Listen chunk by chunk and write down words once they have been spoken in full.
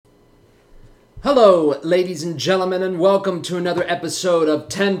Hello, ladies and gentlemen, and welcome to another episode of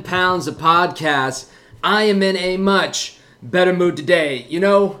 10 Pounds of Podcast. I am in a much better mood today. You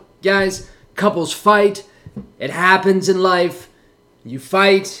know, guys, couples fight. It happens in life. You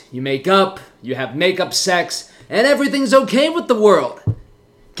fight, you make up, you have make-up sex, and everything's okay with the world.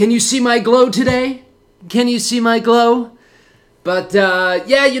 Can you see my glow today? Can you see my glow? But,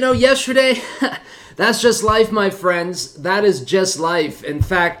 yesterday, that's just life, my friends. That is just life. In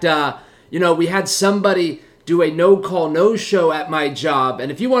fact, we had somebody do a no-call, no-show at my job.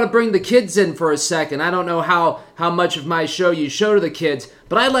 And if you want to bring the kids in for a second, I don't know how much of my show you show to the kids,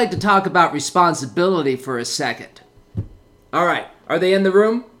 but I'd like to talk about responsibility for a second. All right, are they in the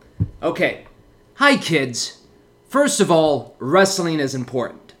room? Okay. Hi, kids. First of all, wrestling is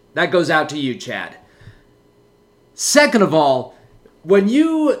important. That goes out to you, Chad. Second of all, when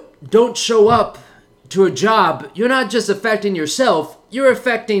you don't show up to a job, you're not just affecting yourself, you're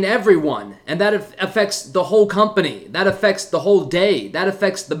affecting everyone. And that affects the whole company. That affects the whole day. That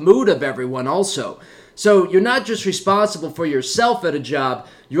affects the mood of everyone also. So you're not just responsible for yourself at a job,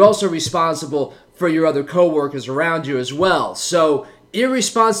 you're also responsible for your other coworkers around you as well. So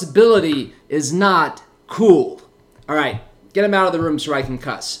irresponsibility is not cool. All right, get him out of the room so I can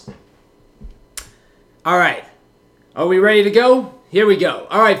cuss. All right, are we ready to go? Here we go.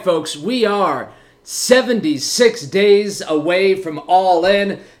 All right, folks, we are 76 days away from All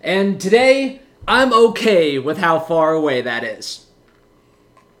In, and today, I'm okay with how far away that is.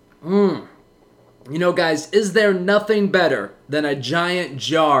 You know, guys, is there nothing better than a giant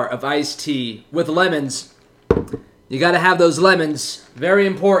jar of iced tea with lemons? You gotta have those lemons. Very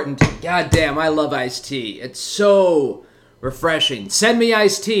important. God damn, I love iced tea. It's so refreshing. Send me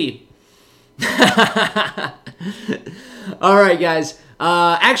iced tea. All right, guys.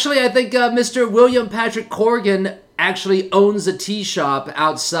 Actually, I think Mr. William Patrick Corgan actually owns a tea shop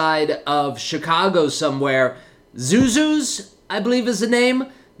outside of Chicago somewhere. Zuzu's, I believe is the name.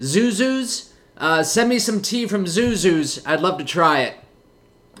 Zuzu's. Send me some tea from Zuzu's. I'd love to try it.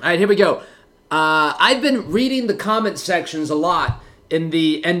 All right, here we go. I've been reading the comment sections a lot in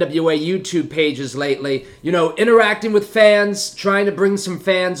the NWA YouTube pages lately. You know, interacting with fans, trying to bring some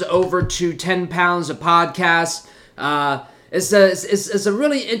fans over to 10 Pounds of Podcast. It's a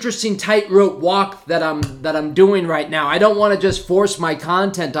really interesting tightrope walk that I'm doing right now. I don't want to just force my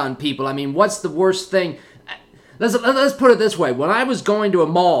content on people. I mean, what's the worst thing? Let's put it this way. When I was going to a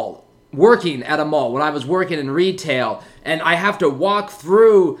mall, working at a mall, when I was working in retail, and I have to walk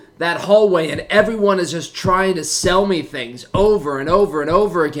through that hallway and everyone is just trying to sell me things over and over and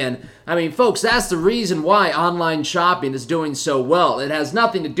over again. I mean, folks, that's the reason why online shopping is doing so well. It has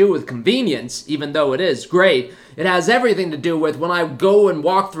nothing to do with convenience, even though it is great. It has everything to do with when I go and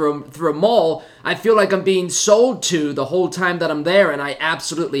walk through a mall, I feel like I'm being sold to the whole time that I'm there, and I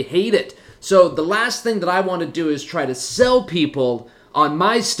absolutely hate it. So the last thing that I want to do is try to sell people on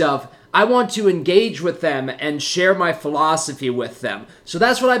my stuff. I want to engage with them and share my philosophy with them. So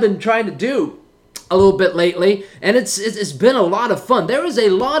that's what I've been trying to do a little bit lately, and it's been a lot of fun. There is a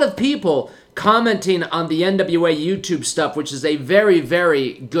lot of people commenting on the NWA YouTube stuff, which is a very,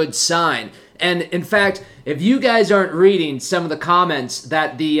 very good sign. And in fact, if you guys aren't reading some of the comments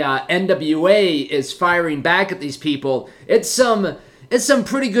that the NWA is firing back at these people, it's some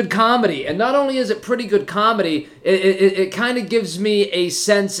pretty good comedy. And not only is it pretty good comedy, it kind of gives me a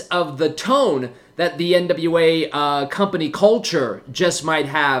sense of the tone that the NWA company culture just might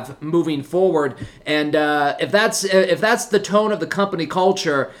have moving forward. And if that's the tone of the company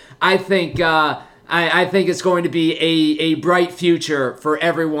culture, I think it's going to be a bright future for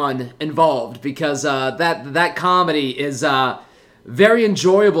everyone involved, because that comedy is very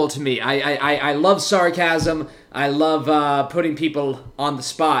enjoyable to me. I love sarcasm. I love putting people on the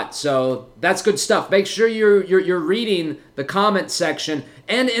spot. So that's good stuff. Make sure you're reading the comment section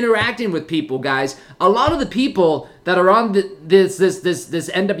and interacting with people, guys. A lot of the people that are on this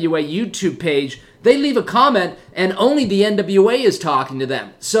NWA YouTube page, they leave a comment and only the NWA is talking to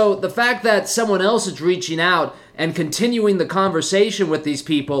them. So the fact that someone else is reaching out and continuing the conversation with these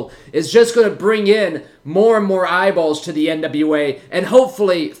people is just going to bring in more and more eyeballs to the NWA, and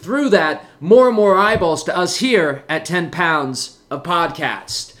hopefully through that, more and more eyeballs to us here at 10 Pounds of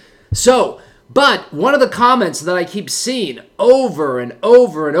Podcast. So, but one of the comments that I keep seeing over and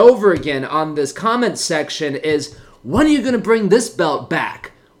over and over again on this comment section is, when are you going to bring this belt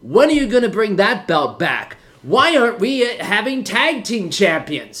back? When are you going to bring that belt back? Why aren't we having tag team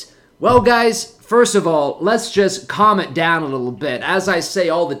champions? Well, guys, first of all, let's just calm it down a little bit. As I say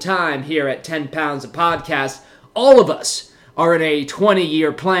all the time here at 10 Pounds of Podcast, all of us are in a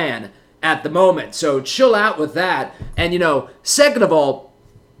 20-year plan at the moment. So chill out with that. And, second of all,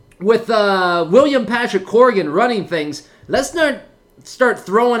 with William Patrick Corgan running things, let's not start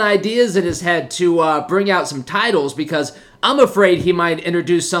throwing ideas in his head to bring out some titles, because I'm afraid he might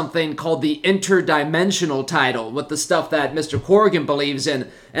introduce something called the interdimensional title with the stuff that Mr. Corgan believes in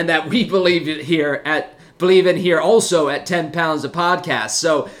and that we believe in here also at 10 Pounds a Podcast.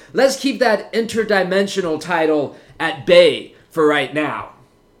 So let's keep that interdimensional title at bay for right now.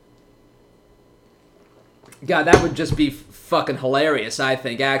 God, that would just be fucking hilarious, I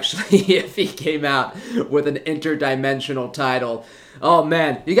think, actually, if he came out with an interdimensional title. Oh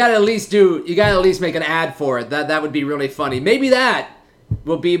man, you gotta at least make an ad for it. That would be really funny. Maybe that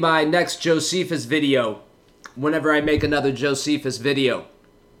will be my next Josephus video, whenever I make another Josephus video.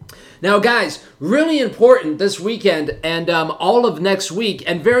 Now, guys, really important this weekend and all of next week,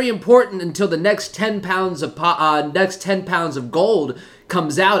 and very important until the next 10 pounds of gold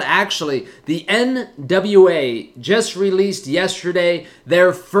comes out. Actually, the NWA just released yesterday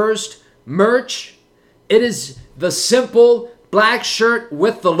their first merch. It is the simple black shirt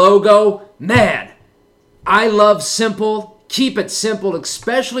with the logo. Man, I love simple. Keep it simple,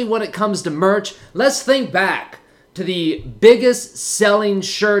 especially when it comes to merch. Let's think back to the biggest selling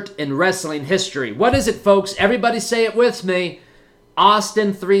shirt in wrestling history. What is it, folks? Everybody say it with me.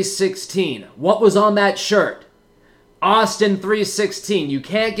 Austin 316. What was on that shirt? Austin 316. You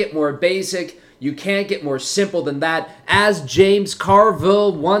can't get more basic. You can't get more simple than that. As James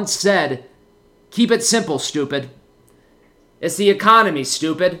Carville once said, keep it simple, stupid. It's the economy,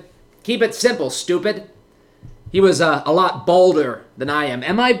 stupid. Keep it simple, stupid. He was a lot balder than I am.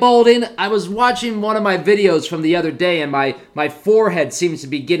 Am I balding? I was watching one of my videos from the other day, and my forehead seems to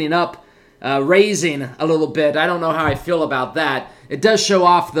be getting up, raising a little bit. I don't know how I feel about that. It does show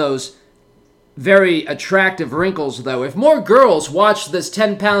off those very attractive wrinkles, though. If more girls watched this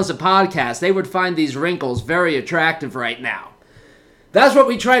 10 Pounds of Podcast, they would find these wrinkles very attractive right now. That's what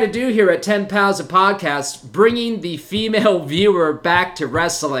we try to do here at 10 Pounds of Podcast, bringing the female viewer back to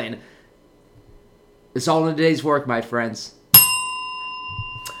wrestling. It's all in a day's work, my friends.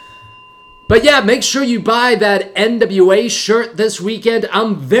 But yeah, make sure you buy that NWA shirt this weekend.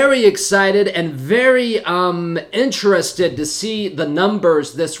 I'm very excited and very interested to see the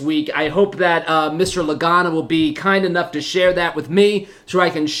numbers this week. I hope that Mr. Lagana will be kind enough to share that with me so I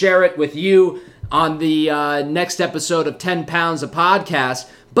can share it with you on the next episode of 10 Pounds of Podcast.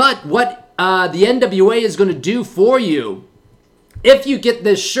 But what the NWA is going to do for you, if you get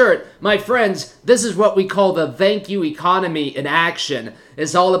this shirt, my friends, this is what we call the thank you economy in action.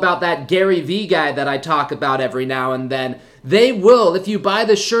 It's all about that Gary Vee guy that I talk about every now and then. They will, if you buy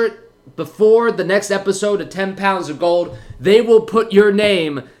the shirt before the next episode of 10 Pounds of Gold, they will put your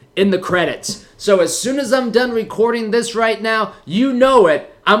name in the credits. So as soon as I'm done recording this right now, you know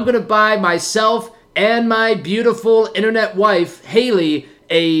it, I'm going to buy myself and my beautiful internet wife, Haley,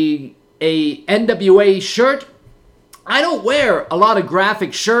 a NWA shirt. I don't wear a lot of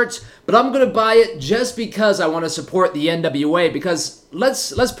graphic shirts, but I'm going to buy it just because I want to support the NWA. Because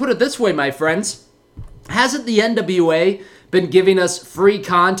let's put it this way, my friends. Hasn't the NWA been giving us free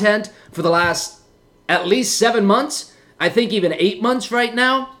content for the last at least 7 months? I think even 8 months right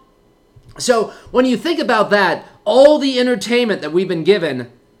now. So when you think about that, all the entertainment that we've been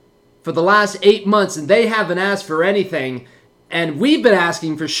given for the last 8 months, and they haven't asked for anything, and we've been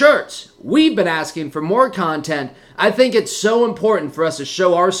asking for shirts. We've been asking for more content. I think it's so important for us to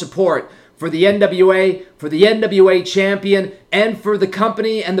show our support for the NWA, for the NWA champion, and for the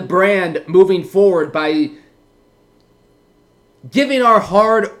company and the brand moving forward by giving our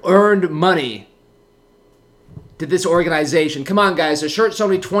hard-earned money to this organization. Come on, guys. The shirt's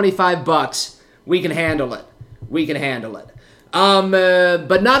only $25. We can handle it. We can handle it.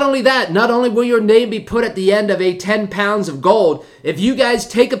 But not only that, not only will your name be put at the end of a 10 pounds of gold, if you guys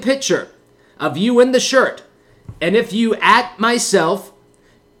take a picture of you in the shirt, and if you at myself,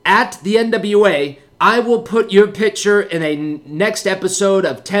 at the NWA, I will put your picture in a next episode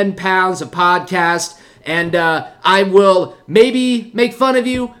of 10 Pounds of Podcast, and I will maybe make fun of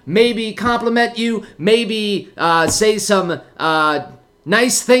you, maybe compliment you, maybe say some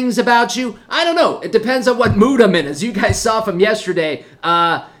nice things about you. I don't know. It depends on what mood I'm in. As you guys saw from yesterday,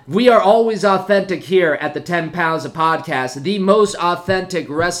 we are always authentic here at the 10 Pounds of Podcast, the most authentic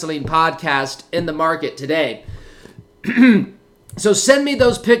wrestling podcast in the market today. So send me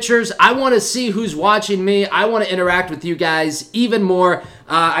those pictures. I want to see who's watching me. I want to interact with you guys even more.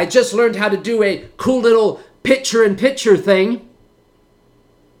 I just learned how to do a cool little picture-in-picture thing.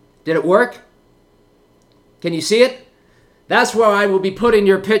 Did it work? Can you see it? That's where I will be putting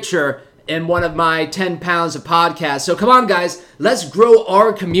your picture in one of my 10 Pounds of Podcasts. So come on, guys. Let's grow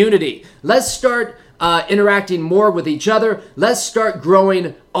our community. Let's start interacting more with each other. Let's start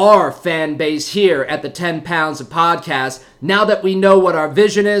growing our fan base here at the 10 Pounds of Podcast. Now that we know what our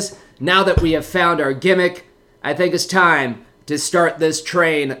vision is, now that we have found our gimmick, I think it's time to start this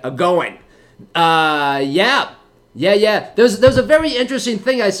train a-going. Yeah. There's a very interesting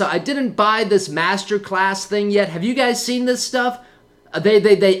thing I saw. I didn't buy this masterclass thing yet. Have you guys seen this stuff?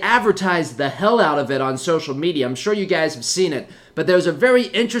 They advertised the hell out of it on social media. I'm sure you guys have seen it. But there's a very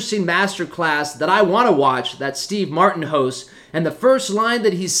interesting masterclass that I want to watch that Steve Martin hosts. And the first line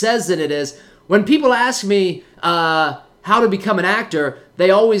that he says in it is, when people ask me how to become an actor, they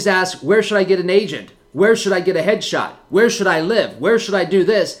always ask, where should I get an agent? Where should I get a headshot? Where should I live? Where should I do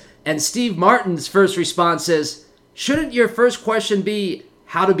this? And Steve Martin's first response is, shouldn't your first question be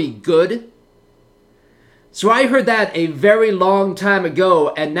how to be good? So I heard that a very long time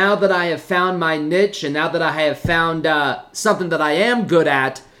ago, and now that I have found my niche, and now that I have found something that I am good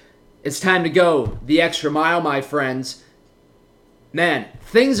at, it's time to go the extra mile, my friends. Man,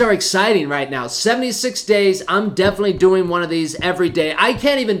 things are exciting right now. 76 days, I'm definitely doing one of these every day. I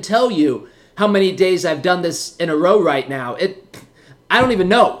can't even tell you how many days I've done this in a row right now. I don't even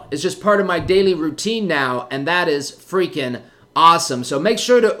know. It's just part of my daily routine now, and that is freaking awesome. So make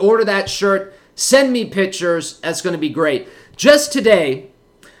sure to order that shirt. Send me pictures. That's going to be great. Just today,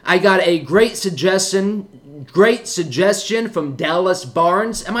 I got a great suggestion from Dallas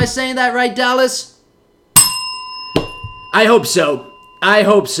Barnes. Am I saying that right, Dallas? I hope so.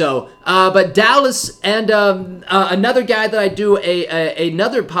 But Dallas and another guy that I do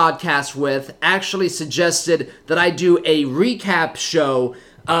another podcast with actually suggested that I do a recap show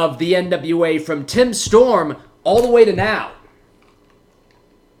of the NWA from Tim Storm all the way to now.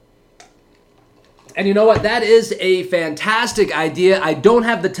 And you know what? That is a fantastic idea. I don't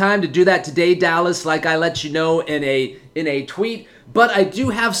have the time to do that today, Dallas, like I let you know in a tweet. But I do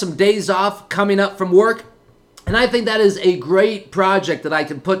have some days off coming up from work. And I think that is a great project that I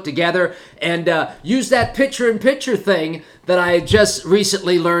can put together and use that picture-in-picture thing that I just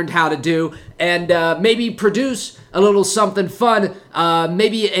recently learned how to do and maybe produce a little something fun,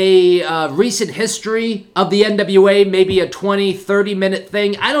 maybe a recent history of the NWA, maybe a 20, 30-minute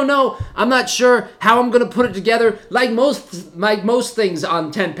thing. I don't know. I'm not sure how I'm going to put it together. Like most things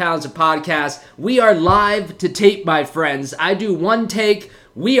on 10 Pounds of Podcast, we are live to tape, my friends. I do one take.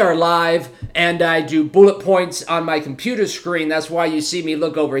 We are live, and I do bullet points on my computer screen. That's why you see me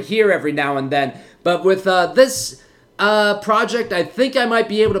look over here every now and then. But with this project, I think I might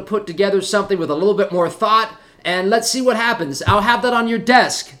be able to put together something with a little bit more thought, and let's see what happens. I'll have that on your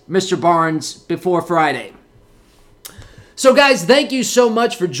desk, Mr. Barnes, before Friday. So, guys, thank you so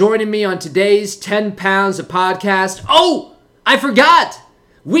much for joining me on today's 10 Pounds of Podcast. Oh, I forgot!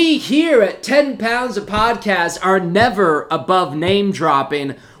 We here at 10 Pounds of Podcast are never above name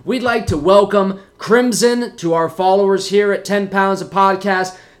dropping. We'd like to welcome Crimson to our followers here at 10 Pounds of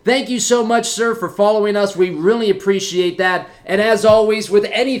Podcast. Thank you so much, sir, for following us. We really appreciate that. And as always, with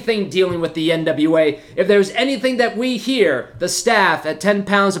anything dealing with the NWA, if there's anything that we here, the staff at 10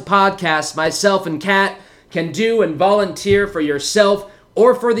 Pounds of Podcast, myself and Kat, can do and volunteer for yourself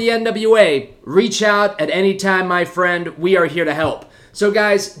or for the NWA, reach out at any time, my friend. We are here to help. So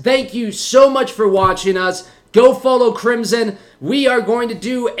guys, thank you so much for watching us. Go follow Crimson. We are going to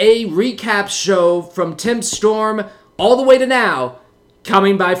do a recap show from Tim Storm all the way to now,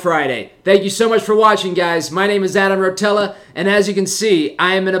 coming by Friday. Thank you so much for watching, guys. My name is Adam Rotella, and as you can see,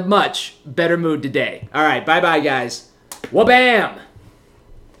 I am in a much better mood today. All right, bye-bye, guys. Wha-bam!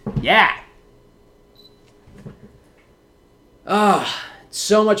 Yeah. It's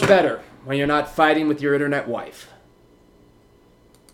so much better when you're not fighting with your internet wife.